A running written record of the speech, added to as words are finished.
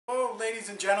ladies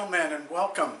and gentlemen, and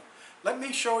welcome. Let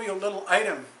me show you a little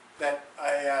item that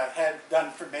I had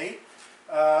done for me.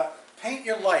 Paint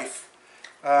Your Life.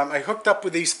 I hooked up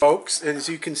with these folks, and as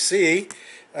you can see,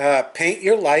 Paint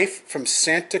Your Life from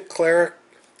Santa Clara,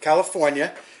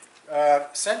 California,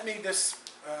 sent me this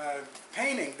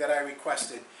painting that I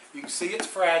requested. You can see it's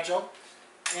fragile,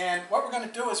 and what we're going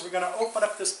to do is we're going to open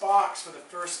up this box for the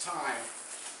first time.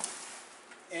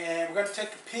 And we're going to take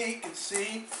a peek and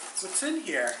see what's in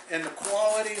here and the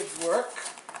quality of work.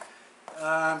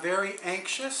 I'm very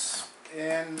anxious,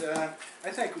 and I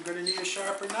think we're going to need a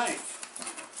sharper knife.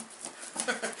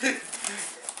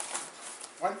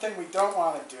 One thing we don't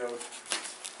want to do is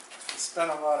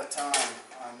spend a lot of time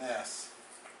on this.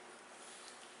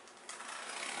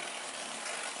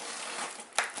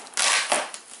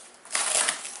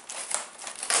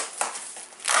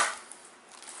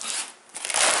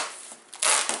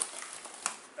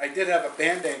 I did have a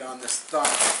Band-Aid on this thumb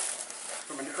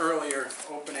from an earlier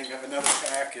opening of another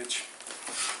package.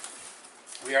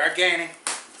 We are gaining.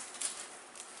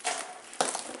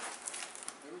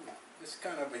 Ooh, this is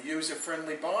kind of a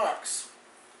user-friendly box.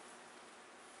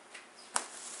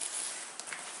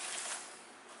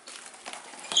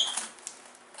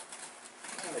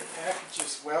 Well, the package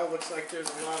as well. Looks like there's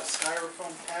a lot of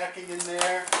styrofoam packing in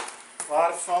there. A lot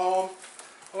of foam.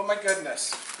 Oh my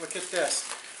goodness, look at this.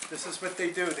 This is what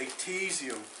they do. They tease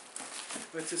you.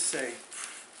 What's it say?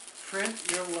 Print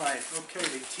your life. Okay,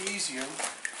 they tease you.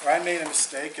 Or I made a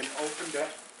mistake and opened it.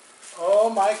 Oh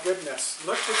my goodness.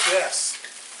 Look at this.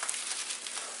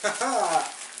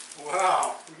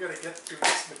 Wow. We got to get through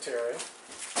this material.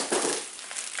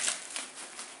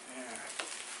 Yeah.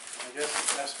 I guess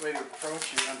the best way to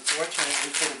approach it,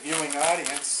 unfortunately for the viewing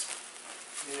audience,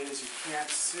 is you can't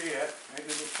see it. Maybe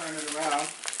we'll turn it around.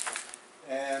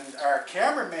 And our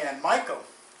cameraman, Michael,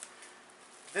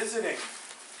 visiting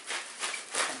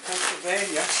from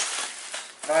Pennsylvania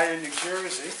via New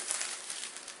Jersey.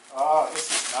 Oh, this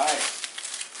is nice.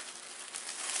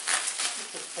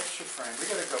 Look at the picture frame. We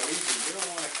gotta go easy. We don't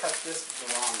want to cut this the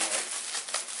wrong way.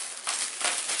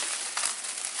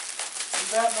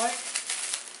 See that, Mike?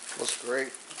 Looks great.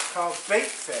 It's called Bait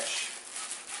Fish.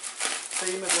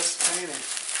 Theme of this painting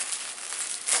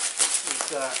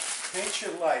is Paint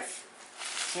Your Life.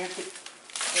 Santa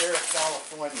Clara,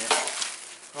 California.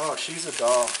 Oh, she's a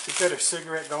doll. She's got her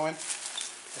cigarette going.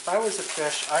 If I was a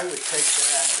fish, I would take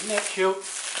that. Isn't that cute?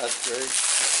 That's great.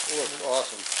 Oh, that's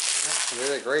awesome. You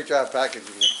did a great job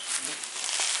packaging it.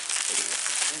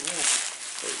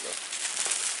 There you go.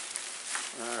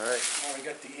 All right. Now we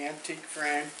got the antique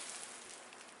frame.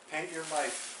 Paint Your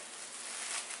Life.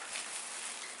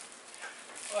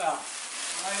 Well,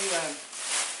 my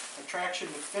attraction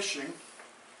with fishing.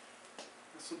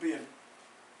 This will be a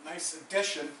nice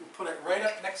addition. We'll put it right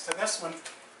up next to this one.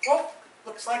 Oh,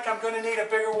 looks like I'm going to need a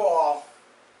bigger wall.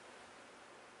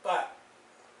 But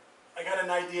I got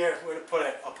an idea where to put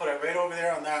it. I'll put it right over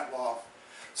there on that wall.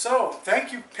 So,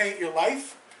 thank you, Paint Your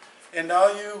Life. And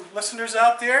all you listeners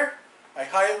out there, I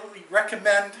highly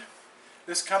recommend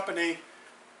this company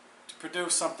to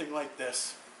produce something like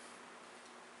this.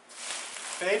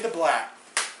 Fade to black.